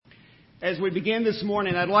As we begin this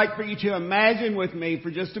morning, I'd like for you to imagine with me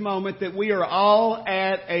for just a moment that we are all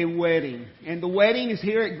at a wedding. And the wedding is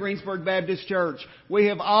here at Greensburg Baptist Church. We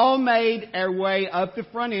have all made our way up the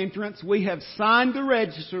front entrance. We have signed the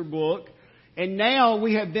register book. And now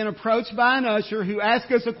we have been approached by an usher who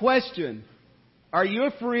asked us a question. Are you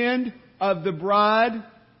a friend of the bride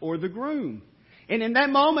or the groom? And in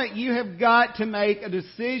that moment, you have got to make a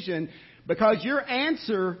decision because your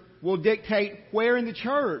answer will dictate where in the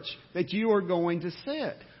church that you are going to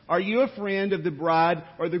sit. Are you a friend of the bride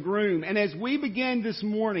or the groom? And as we begin this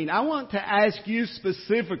morning, I want to ask you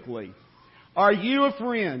specifically, are you a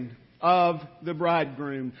friend of the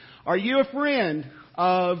bridegroom? Are you a friend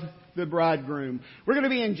of the bridegroom? We're going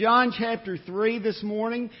to be in John chapter 3 this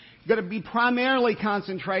morning. Going to be primarily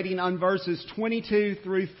concentrating on verses 22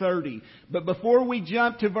 through 30. But before we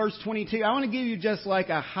jump to verse 22, I want to give you just like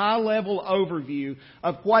a high-level overview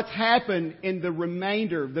of what's happened in the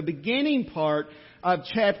remainder, the beginning part of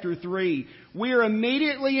chapter 3. We are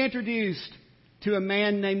immediately introduced to a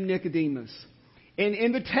man named Nicodemus. And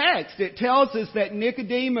in the text, it tells us that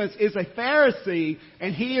Nicodemus is a Pharisee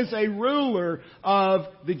and he is a ruler of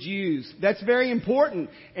the Jews. That's very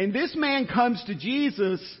important. And this man comes to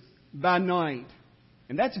Jesus by night.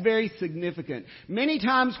 And that's very significant. Many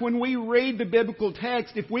times when we read the biblical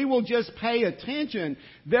text, if we will just pay attention,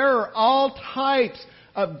 there are all types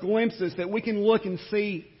of glimpses that we can look and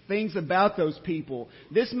see things about those people.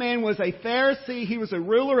 This man was a Pharisee. He was a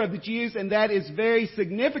ruler of the Jews, and that is very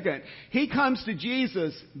significant. He comes to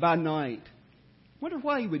Jesus by night. Wonder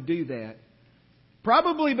why he would do that.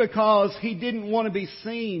 Probably because he didn't want to be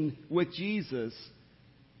seen with Jesus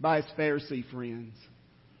by his Pharisee friends.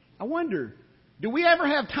 I wonder, do we ever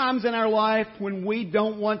have times in our life when we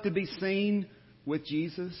don't want to be seen with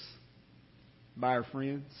Jesus by our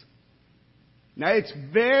friends? Now, it's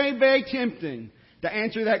very, very tempting to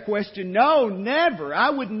answer that question. No, never.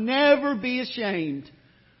 I would never be ashamed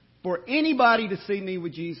for anybody to see me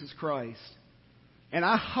with Jesus Christ. And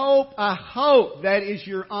I hope that is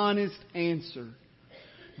your honest answer.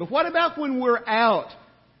 But what about when we're out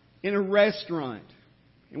in a restaurant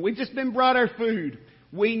and we've just been brought our food?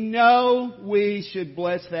 We know we should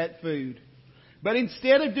bless that food. But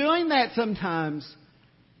instead of doing that sometimes,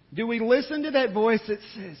 do we listen to that voice that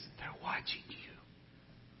says, they're watching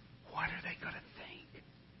you. What are they going to think?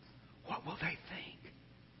 What will they think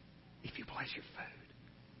if you bless your food?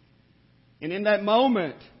 And in that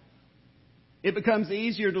moment, it becomes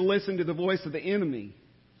easier to listen to the voice of the enemy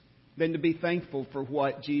than to be thankful for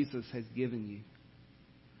what Jesus has given you.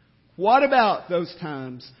 What about those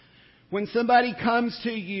times when somebody comes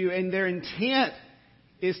to you and their intent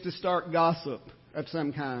is to start gossip of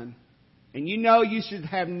some kind? And you know you should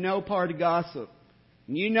have no part of gossip.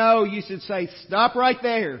 And you know you should say, stop right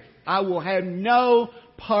there. I will have no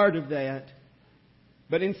part of that.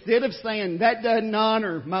 But instead of saying, that doesn't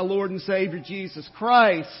honor my Lord and Savior Jesus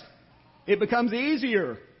Christ, it becomes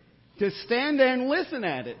easier to stand there and listen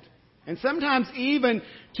at it. And sometimes even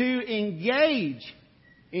to engage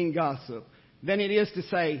in gossip than it is to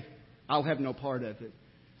say, I'll have no part of it.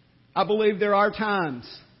 I believe there are times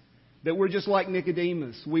that we're just like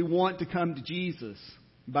Nicodemus. We want to come to Jesus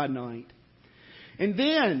by night. And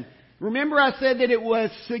then, remember I said that it was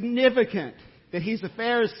significant that he's a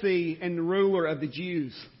Pharisee and the ruler of the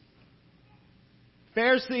Jews.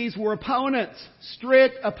 Pharisees were opponents,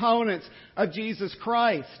 strict opponents of Jesus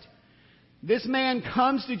Christ. This man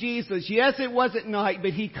comes to Jesus. Yes, it was at night,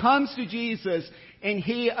 but he comes to Jesus and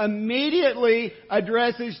he immediately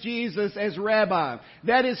addresses Jesus as Rabbi.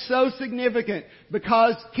 That is so significant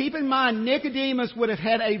because, keep in mind, Nicodemus would have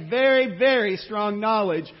had a very, very strong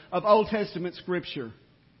knowledge of Old Testament Scripture.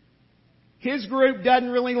 His group doesn't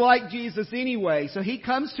really like Jesus anyway, so he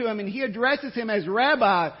comes to him and he addresses him as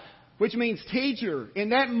Rabbi, which means teacher. In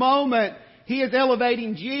that moment, he is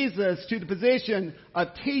elevating Jesus to the position of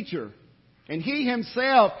teacher. And he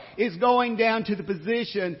himself is going down to the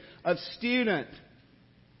position of student.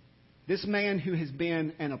 This man who has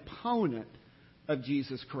been an opponent of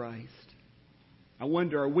Jesus Christ. I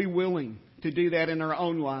wonder, are we willing to do that in our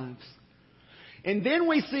own lives? And then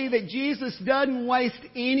we see that Jesus doesn't waste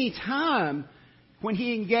any time when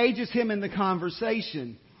he engages him in the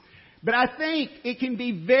conversation. But I think it can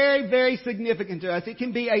be very, very significant to us. It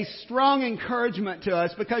can be a strong encouragement to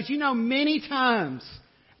us because, many times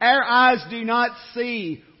our eyes do not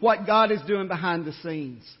see what God is doing behind the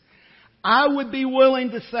scenes. I would be willing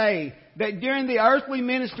to say that during the earthly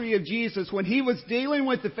ministry of Jesus, when he was dealing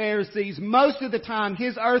with the Pharisees, most of the time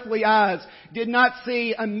his earthly eyes did not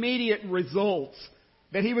see immediate results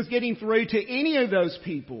that he was getting through to any of those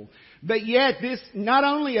people. But yet this, not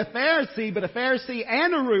only a Pharisee, but a Pharisee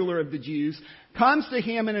and a ruler of the Jews, comes to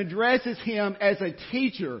him and addresses him as a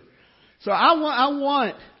teacher. So I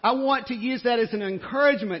want to use that as an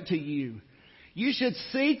encouragement to you. You should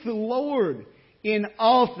seek the Lord in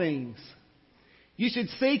all things. You should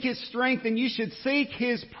seek His strength and you should seek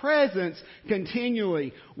His presence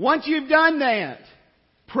continually. Once you've done that,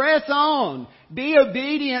 press on. Be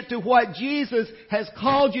obedient to what Jesus has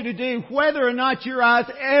called you to do, whether or not your eyes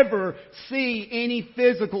ever see any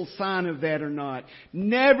physical sign of that or not.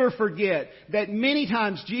 Never forget that many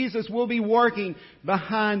times Jesus will be working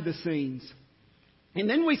behind the scenes. And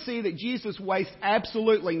then we see that Jesus wastes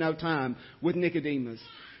absolutely no time with Nicodemus.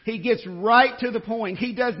 He gets right to the point.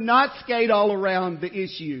 He does not skate all around the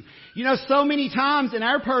issue. You know, so many times in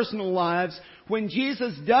our personal lives, when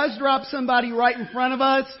Jesus does drop somebody right in front of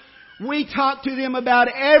us, we talk to them about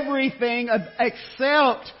everything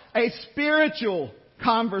except a spiritual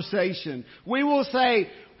conversation. We will say,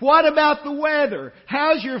 what about the weather?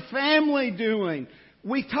 How's your family doing?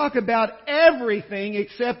 We talk about everything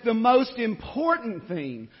except the most important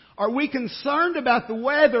thing. Are we concerned about the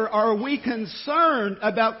weather, or are we concerned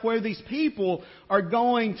about where these people are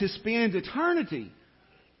going to spend eternity?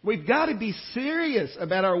 We've got to be serious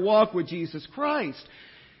about our walk with Jesus Christ.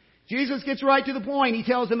 Jesus gets right to the point. He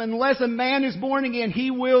tells them, unless a man is born again, he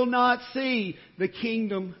will not see the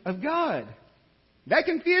kingdom of God. That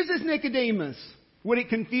confuses Nicodemus. Would it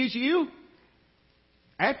confuse you?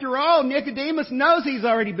 After all, Nicodemus knows he's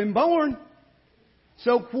already been born.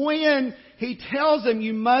 So when he tells him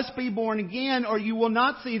you must be born again or you will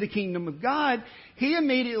not see the kingdom of God, he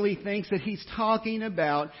immediately thinks that he's talking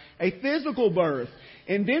about a physical birth.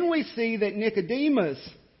 And then we see that Nicodemus,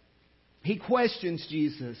 he questions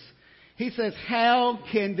Jesus. He says, how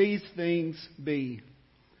can these things be?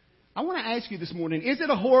 I want to ask you this morning, is it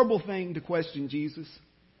a horrible thing to question Jesus?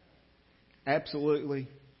 Absolutely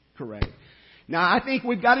correct. Now, I think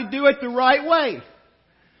we've got to do it the right way.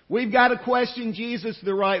 We've got to question Jesus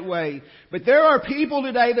the right way. But there are people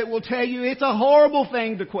today that will tell you it's a horrible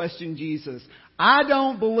thing to question Jesus. I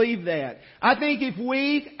don't believe that. I think if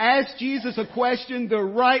we ask Jesus a question the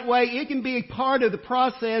right way, it can be a part of the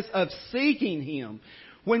process of seeking Him.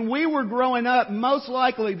 When we were growing up, most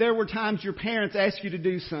likely there were times your parents asked you to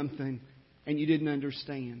do something and you didn't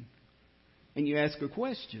understand. And you ask a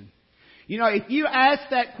question. You know, if you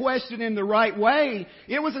asked that question in the right way,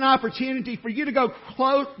 it was an opportunity for you to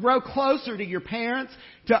grow closer to your parents,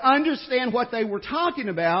 to understand what they were talking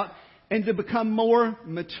about, and to become more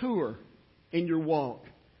mature in your walk.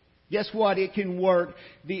 Guess what? It can work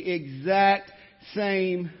the exact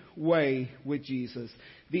same way with Jesus.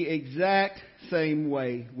 The exact same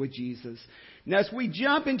way with Jesus. Now, as we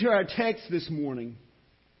jump into our text this morning,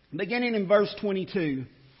 beginning in verse 22,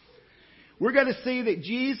 we're going to see that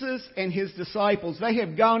Jesus and His disciples, they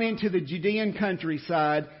have gone into the Judean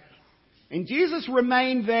countryside, and Jesus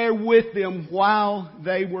remained there with them while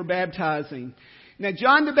they were baptizing. Now,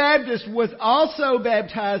 John the Baptist was also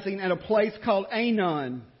baptizing at a place called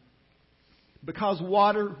Aenon because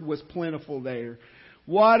water was plentiful there.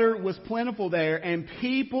 Water was plentiful there, and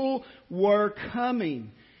people were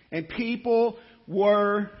coming, and people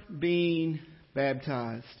were being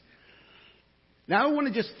baptized. Now, I want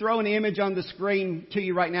to just throw an image on the screen to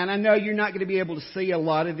you right now, and I know you're not going to be able to see a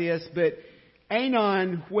lot of this, but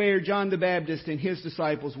Aenon, where John the Baptist and his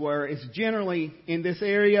disciples were, is generally in this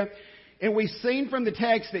area. And we've seen from the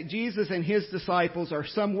text that Jesus and His disciples are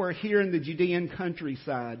somewhere here in the Judean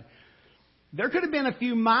countryside. There could have been a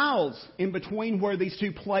few miles in between where these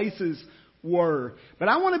two places were. But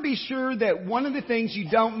I want to be sure that one of the things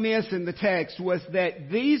you don't miss in the text was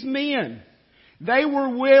that these men, they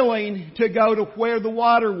were willing to go to where the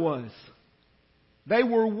water was. They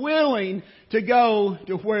were willing to go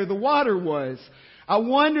to where the water was. I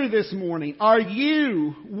wonder this morning, are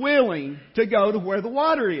you willing to go to where the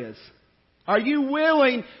water is? Are you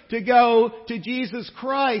willing to go to Jesus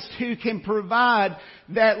Christ who can provide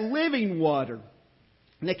that living water?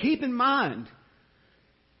 Now keep in mind,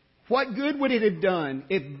 what good would it have done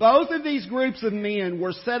if both of these groups of men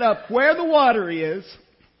were set up where the water is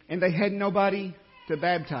and they had nobody to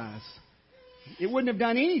baptize? It wouldn't have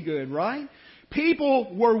done any good, right?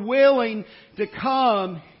 People were willing to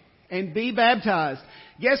come and be baptized.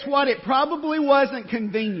 Guess what? It probably wasn't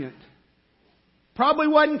convenient. Probably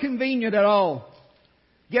wasn't convenient at all.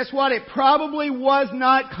 Guess what? It probably was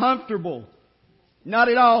not comfortable. Not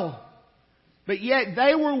at all. But yet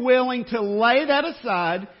they were willing to lay that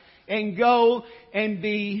aside and go and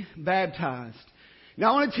be baptized.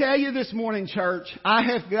 Now I want to tell you this morning, church, I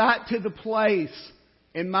have got to the place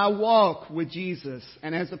in my walk with Jesus,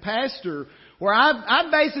 and as a pastor, where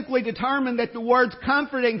I've basically determined that the words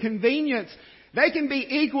comfort and convenience, they can be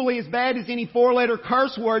equally as bad as any 4-letter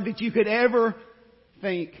curse word that you could ever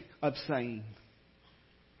think of saying.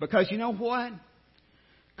 Because you know what?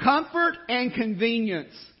 Comfort and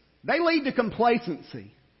convenience, they lead to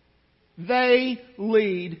complacency. They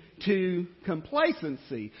lead to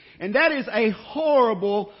complacency. And that is a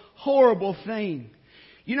horrible, horrible thing.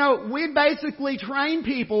 You know, we basically trained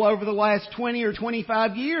people over the last 20 or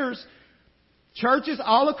 25 years, churches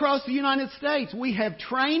all across the United States, we have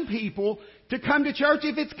trained people to come to church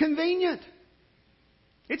if it's convenient.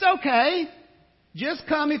 It's okay. Just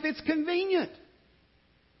come if it's convenient.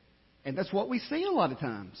 And that's what we see a lot of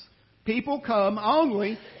times. People come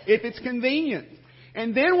only if it's convenient.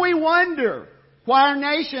 And then we wonder why our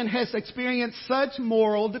nation has experienced such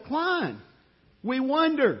moral decline. We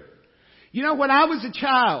wonder. You know, when I was a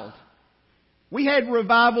child, we had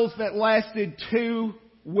revivals that lasted 2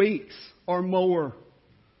 weeks or more.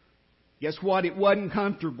 Guess what? It wasn't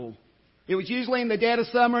comfortable. It was usually in the dead of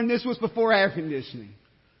summer, and this was before air conditioning.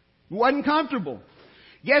 It wasn't comfortable.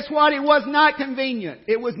 Guess what? It was not convenient.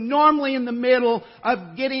 It was normally in the middle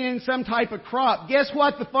of getting in some type of crop. Guess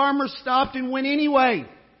what? The farmers stopped and went anyway.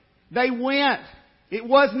 They went. It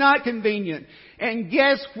was not convenient. And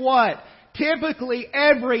guess what? Typically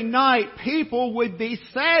every night people would be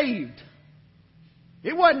saved.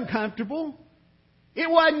 It wasn't comfortable. It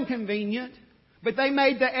wasn't convenient. But they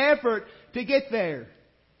made the effort to get there.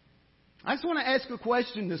 I just want to ask a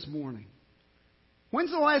question this morning.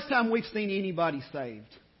 When's the last time we've seen anybody saved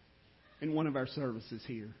in one of our services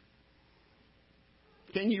here?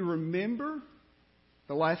 Can you remember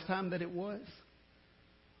the last time that it was?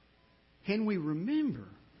 Can we remember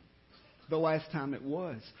the last time it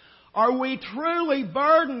was? Are we truly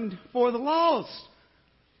burdened for the lost?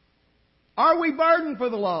 Are we burdened for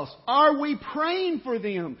the lost? Are we praying for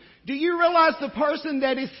them? Do you realize the person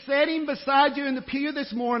that is sitting beside you in the pew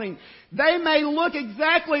this morning, they may look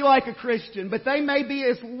exactly like a Christian, but they may be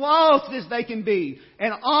as lost as they can be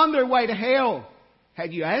and on their way to hell.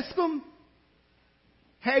 Have you asked them?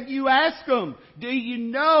 Have you asked them? Do you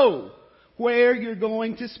know where you're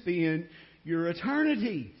going to spend your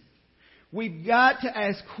eternity? We've got to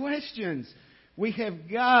ask questions. We have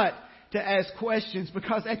got to ask questions,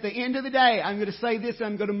 because at the end of the day, I'm going to say this,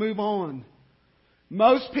 I'm going to move on.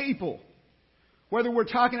 Most people, whether we're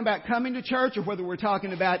talking about coming to church or whether we're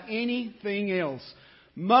talking about anything else,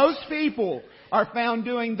 most people are found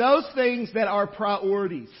doing those things that are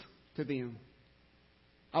priorities to them.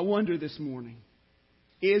 I wonder this morning,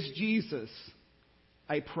 is Jesus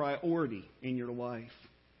a priority in your life?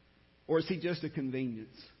 Or is He just a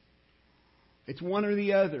convenience? It's one or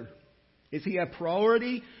the other. Is He a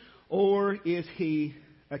priority, or is He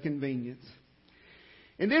a convenience?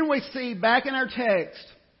 And then we see back in our text,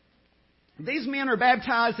 these men are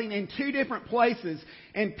baptizing in 2 different places,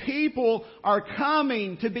 and people are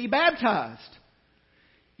coming to be baptized.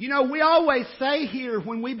 You know, we always say here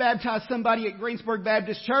when we baptize somebody at Greensburg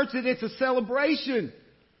Baptist Church that it's a celebration.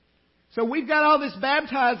 So we've got all this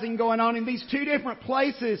baptizing going on in these 2 different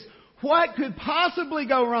places. What could possibly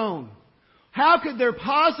go wrong? How could there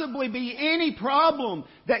possibly be any problem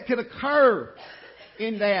that could occur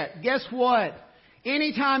in that? Guess what?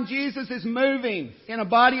 Anytime Jesus is moving in a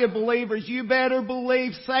body of believers, you better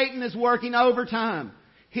believe Satan is working overtime.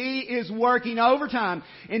 He is working overtime.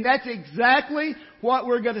 And that's exactly what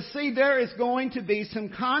we're going to see. There is going to be some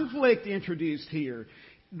conflict introduced here.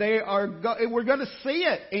 We're going to see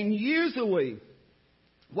it. And usually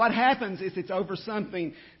what happens is it's over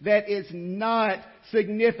something that is not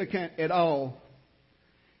significant at all.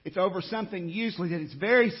 It's over something usually that is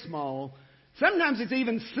very small. Sometimes it's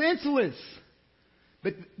even senseless.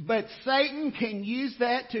 But Satan can use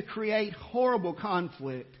that to create horrible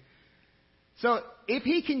conflict. So if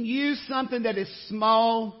he can use something that is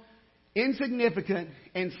small, insignificant,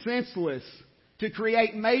 and senseless to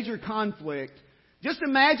create major conflict, just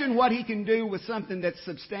imagine what he can do with something that's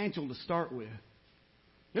substantial to start with.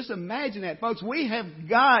 Just imagine that, folks. We have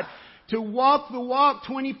got to walk the walk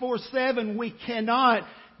 24/7. We cannot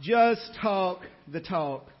just talk the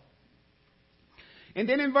talk. And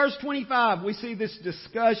then in verse 25, we see this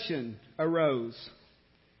discussion arose.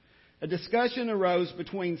 A discussion arose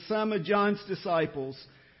between some of John's disciples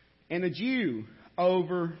and a Jew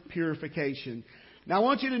over purification. Now I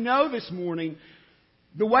want you to know this morning,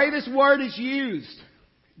 the way this word is used,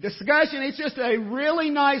 discussion, it's just a really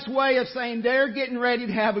nice way of saying they're getting ready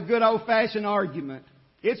to have a good old-fashioned argument.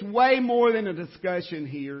 It's way more than a discussion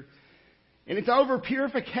here. And it's over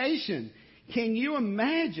purification. Can you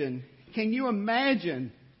imagine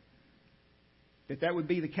that would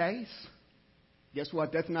be the case? Guess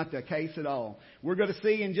what? That's not the case at all. We're going to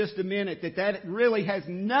see in just a minute that really has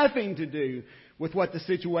nothing to do with what the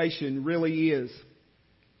situation really is.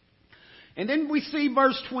 And then we see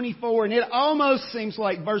verse 24, and it almost seems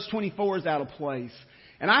like verse 24 is out of place.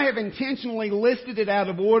 And I have intentionally listed it out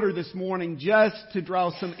of order this morning just to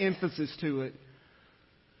draw some emphasis to it.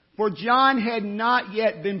 For John had not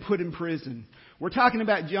yet been put in prison. We're talking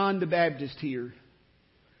about John the Baptist here.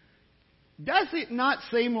 Does it not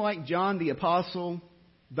seem like John the Apostle,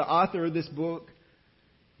 the author of this book,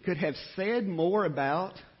 could have said more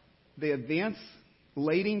about the events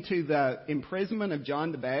leading to the imprisonment of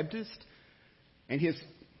John the Baptist and his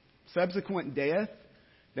subsequent death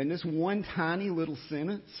than this one tiny little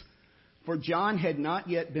sentence? For John had not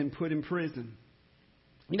yet been put in prison.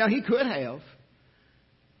 You know, he could have.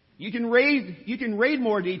 You can read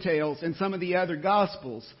more details in some of the other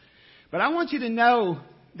Gospels. But I want you to know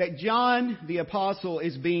that John the Apostle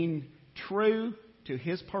is being true to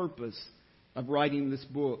his purpose of writing this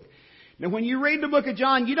book. Now, when you read the book of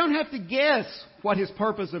John, you don't have to guess what his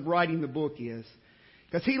purpose of writing the book is,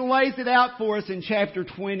 because he lays it out for us in chapter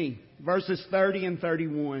 20, verses 30 and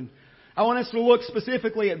 31. I want us to look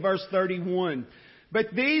specifically at verse 31.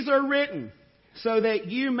 But these are written so that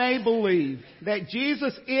you may believe that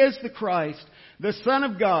Jesus is the Christ, the Son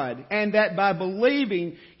of God, and that by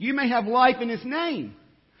believing you may have life in His name.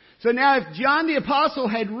 So now if John the Apostle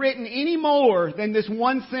had written any more than this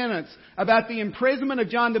one sentence about the imprisonment of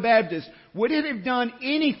John the Baptist, would it have done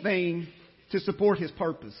anything to support his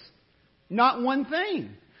purpose? Not one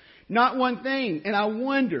thing. Not one thing. And I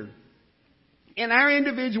wonder, in our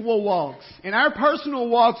individual walks, in our personal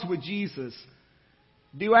walks with Jesus,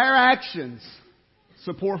 do our actions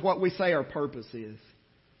support what we say our purpose is?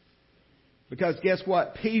 Because guess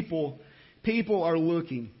what? People are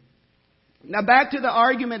looking. Now back to the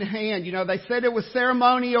argument at hand. You know, they said it was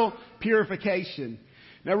ceremonial purification.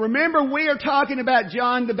 Now remember, we are talking about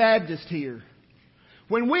John the Baptist here.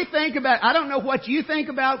 When we think about, I don't know what you think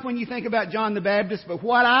about when you think about John the Baptist, but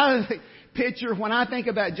what I picture when I think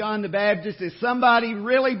about John the Baptist is somebody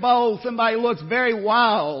really bold, somebody who looks very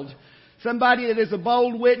wild, somebody that is a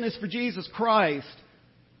bold witness for Jesus Christ.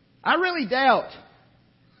 I really doubt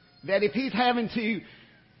that if he's having to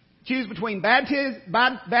choose between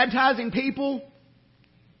baptizing people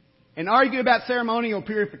and argue about ceremonial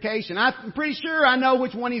purification, I'm pretty sure I know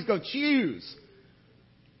which one he's going to choose.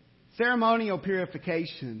 Ceremonial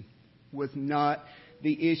purification was not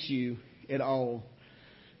the issue at all.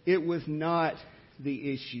 It was not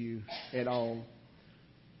the issue at all.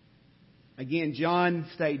 Again, John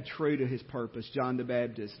stayed true to his purpose, John the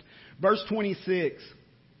Baptist. Verse 26,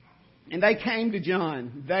 and they came to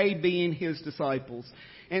John, they being his disciples,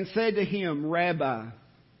 and said to him, Rabbi,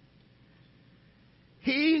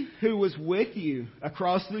 he who was with you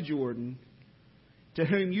across the Jordan, to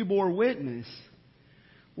whom you bore witness,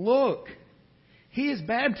 look, he is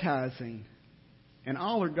baptizing, and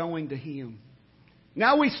all are going to him.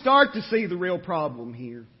 Now we start to see the real problem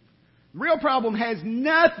here. The real problem has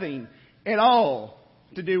nothing at all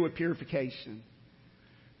to do with purification.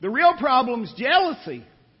 The real problem is jealousy.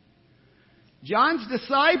 John's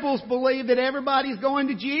disciples believe that everybody's going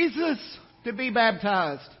to Jesus to be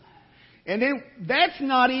baptized. And then that's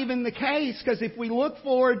not even the case, because if we look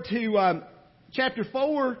forward to chapter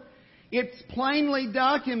 4, it's plainly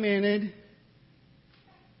documented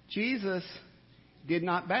Jesus did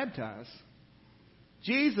not baptize.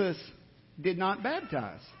 Jesus did not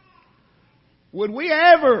baptize. Would we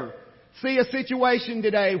ever see a situation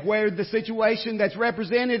today where the situation that's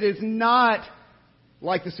represented is not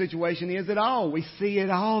like the situation is at all? We see it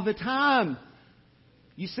all the time.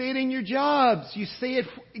 You see it in your jobs. You see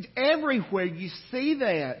it everywhere. You see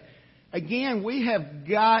that. Again, we have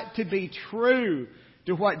got to be true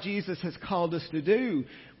to what Jesus has called us to do.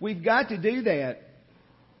 We've got to do that.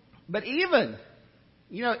 But even,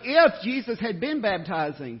 if Jesus had been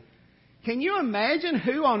baptizing, can you imagine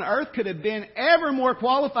who on earth could have been ever more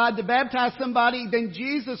qualified to baptize somebody than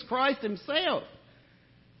Jesus Christ Himself?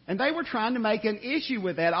 And they were trying to make an issue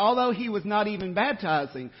with that, although He was not even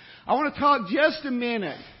baptizing. I want to talk just a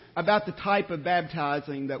minute about the type of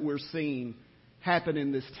baptizing that we're seeing happen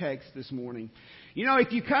in this text this morning.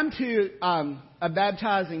 If you come to a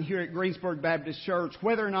baptizing here at Greensburg Baptist Church,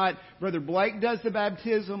 whether or not Brother Blake does the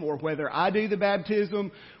baptism or whether I do the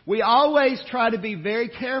baptism, we always try to be very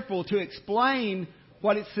careful to explain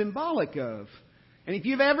what it's symbolic of. And if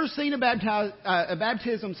you've ever seen a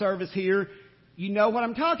baptism service here, you know what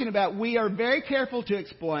I'm talking about. We are very careful to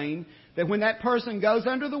explain that when that person goes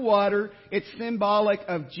under the water, it's symbolic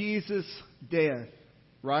of Jesus' death,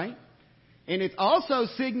 right? And it's also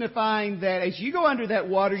signifying that as you go under that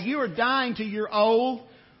water, you are dying to your old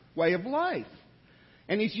way of life.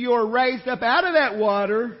 And as you are raised up out of that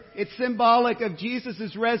water, it's symbolic of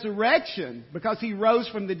Jesus' resurrection because He rose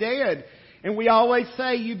from the dead. And we always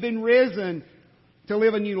say you've been risen to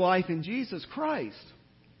live a new life in Jesus Christ.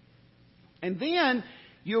 And then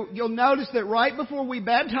you'll notice that right before we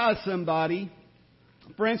baptize somebody,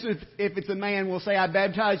 for instance, if it's a man, we'll say, I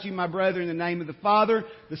baptize you, my brother, in the name of the Father,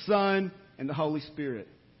 the Son, and the Holy Spirit.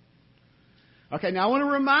 Okay, now I want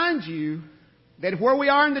to remind you that where we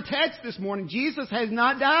are in the text this morning, Jesus has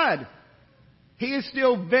not died. He is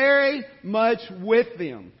still very much with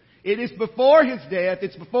them. It is before His death,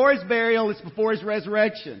 it's before His burial, it's before His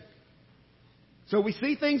resurrection. So we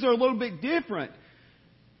see things are a little bit different.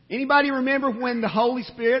 Anybody remember when the Holy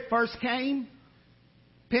Spirit first came?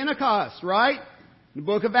 Pentecost, right? The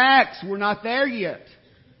book of Acts, we're not there yet.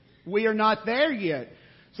 We are not there yet.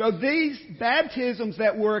 So these baptisms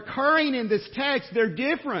that were occurring in this text, they're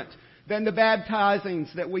different than the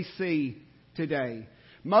baptizings that we see today.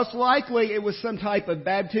 Most likely it was some type of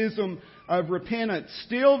baptism of repentance.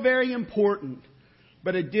 Still very important,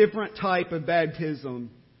 but a different type of baptism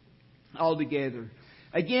altogether.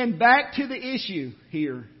 Again, back to the issue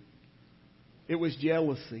here. It was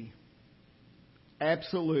jealousy.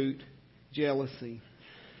 Absolute jealousy.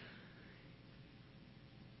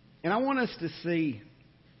 And I want us to see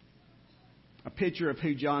a picture of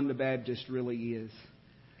who John the Baptist really is.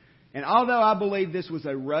 And although I believe this was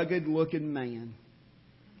a rugged-looking man,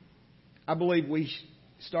 I believe we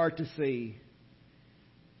start to see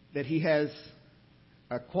that he has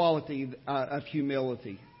a quality of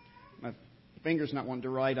humility. My finger's not wanting to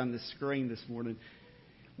write on the screen this morning.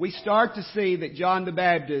 We start to see that John the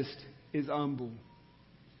Baptist is humble.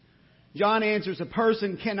 John answers, a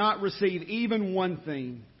person cannot receive even one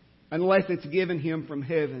thing unless it's given him from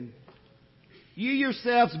heaven. You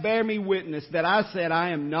yourselves bear me witness that I said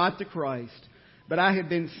I am not the Christ, but I have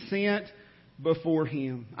been sent before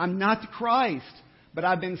Him. I'm not the Christ, but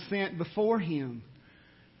I've been sent before Him.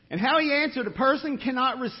 And how he answered, a person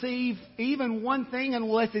cannot receive even one thing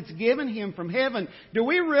unless it's given him from heaven. Do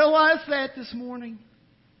we realize that this morning?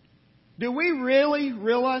 Do we really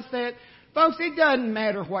realize that? Folks, it doesn't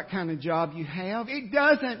matter what kind of job you have. It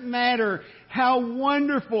doesn't matter how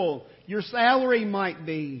wonderful your salary might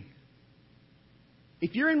be.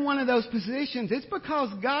 If you're in one of those positions, it's because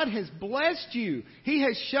God has blessed you. He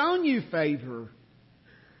has shown you favor.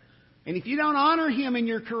 And if you don't honor Him in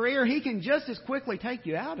your career, He can just as quickly take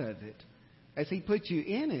you out of it as He put you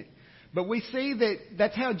in it. But we see that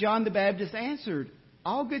that's how John the Baptist answered.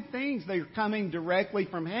 All good things, they're coming directly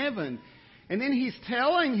from heaven. And then he's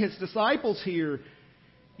telling his disciples here,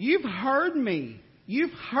 you've heard me.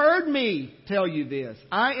 You've heard me tell you this.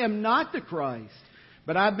 I am not the Christ,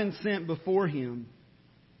 but I've been sent before Him.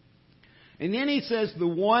 And then he says, the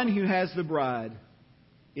one who has the bride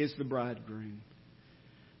is the bridegroom.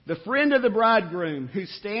 The friend of the bridegroom who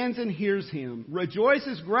stands and hears him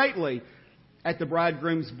rejoices greatly at the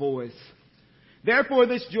bridegroom's voice. Therefore,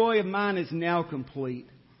 this joy of mine is now complete.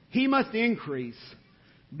 He must increase,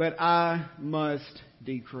 but I must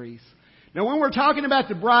decrease. Now, when we're talking about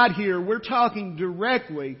the bride here, we're talking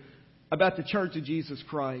directly about the church of Jesus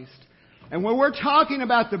Christ. And when we're talking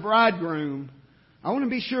about the bridegroom, I want to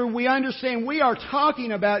be sure we understand we are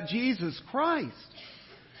talking about Jesus Christ.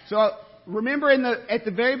 So remember at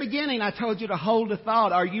the very beginning I told you to hold a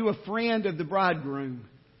thought. Are you a friend of the bridegroom?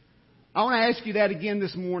 I want to ask you that again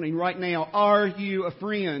this morning, right now. Are you a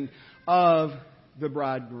friend of the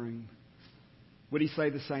bridegroom? Would He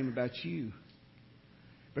say the same about you?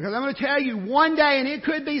 Because I'm going to tell you one day, and it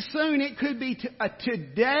could be soon, it could be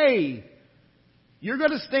today, you're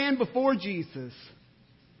going to stand before Jesus.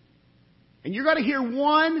 And you're going to hear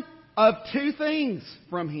one of two things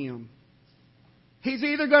from Him. He's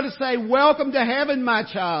either going to say, welcome to heaven, my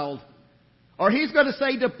child. Or He's going to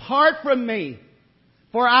say, depart from me,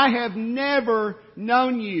 for I have never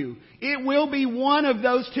known you. It will be one of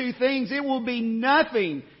those two things. It will be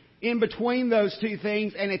nothing in between those two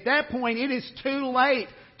things. And at that point, it is too late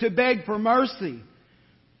to beg for mercy.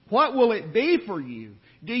 What will it be for you?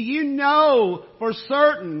 Do you know for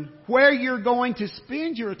certain where you're going to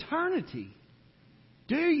spend your eternity?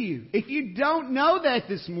 Do you? If you don't know that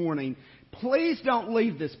this morning, please don't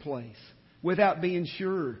leave this place without being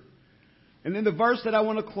sure. And then the verse that I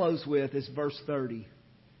want to close with is verse 30.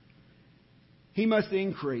 He must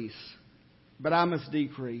increase, but I must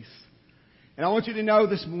decrease. And I want you to know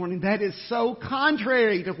this morning that is so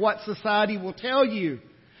contrary to what society will tell you.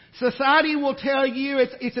 Society will tell you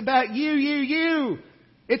it's about you.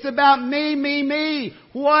 It's about me,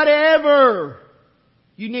 whatever.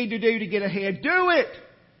 you need to do to get ahead, do it.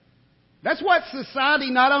 That's what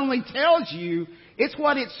society not only tells you, it's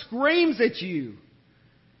what it screams at you.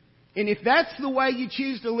 And if that's the way you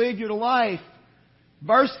choose to live your life,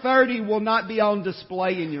 verse 30 will not be on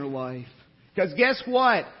display in your life. Because guess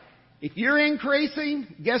what? If you're increasing,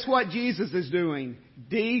 guess what Jesus is doing?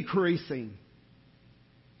 Decreasing.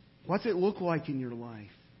 What's it look like in your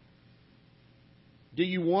life? Do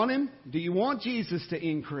you want Him? Do you want Jesus to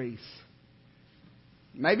increase?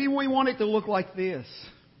 Maybe we want it to look like this.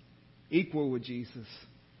 Equal with Jesus.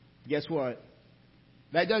 Guess what?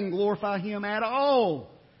 That doesn't glorify Him at all.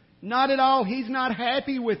 Not at all. He's not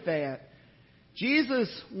happy with that. Jesus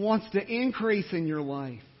wants to increase in your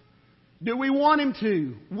life. Do we want Him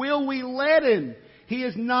to? Will we let Him? He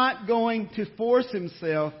is not going to force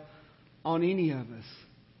Himself on any of us.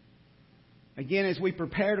 Again, as we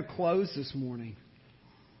prepare to close this morning,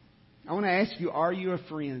 I want to ask you, are you a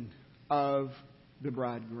friend of the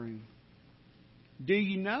Bridegroom? Do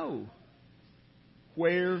you know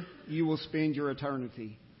where you will spend your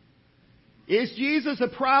eternity? Is Jesus a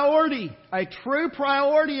priority, a true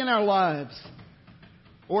priority in our lives?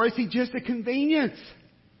 Or is He just a convenience?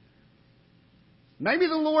 Maybe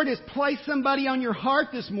the Lord has placed somebody on your heart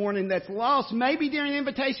this morning that's lost. Maybe during the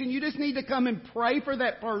invitation you just need to come and pray for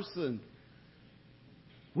that person.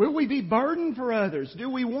 Will we be burdened for others? Do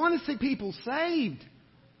we want to see people saved?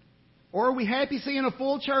 Or are we happy seeing a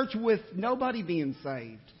full church with nobody being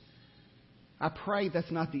saved? I pray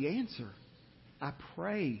that's not the answer. I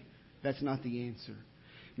pray that's not the answer.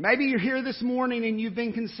 Maybe you're here this morning and you've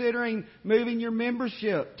been considering moving your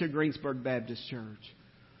membership to Greensburg Baptist Church.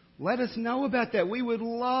 Let us know about that. We would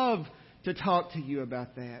love to talk to you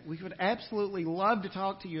about that. We would absolutely love to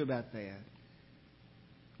talk to you about that.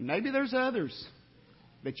 Maybe there's others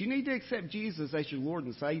that you need to accept Jesus as your Lord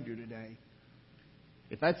and Savior today.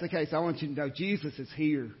 If that's the case, I want you to know Jesus is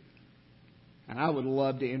here. And I would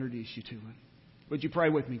love to introduce you to Him. Would you pray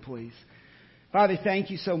with me, please? Father,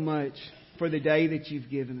 thank you so much for the day that you've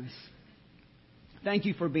given us. Thank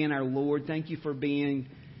you for being our Lord. Thank you for being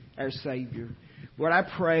our Savior. Lord, I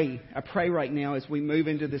pray right now as we move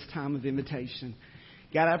into this time of invitation.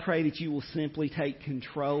 God, I pray that you will simply take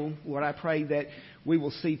control. Lord, I pray that we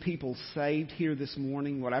will see people saved here this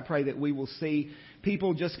morning. Lord, I pray that we will see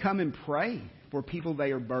people just come and pray for people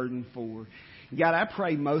they are burdened for. God, I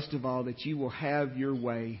pray most of all that you will have your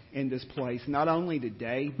way in this place, not only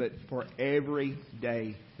today, but for every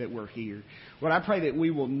day that we're here. Lord, I pray that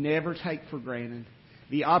we will never take for granted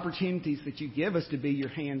the opportunities that you give us to be your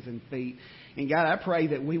hands and feet. And God, I pray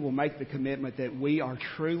that we will make the commitment that we are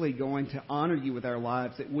truly going to honor you with our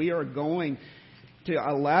lives, that we are going to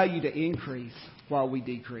allow you to increase while we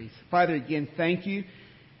decrease. Father, again, thank you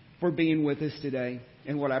for being with us today.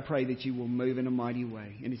 And Lord, I pray that you will move in a mighty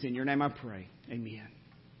way. And it's in your name I pray. Amen.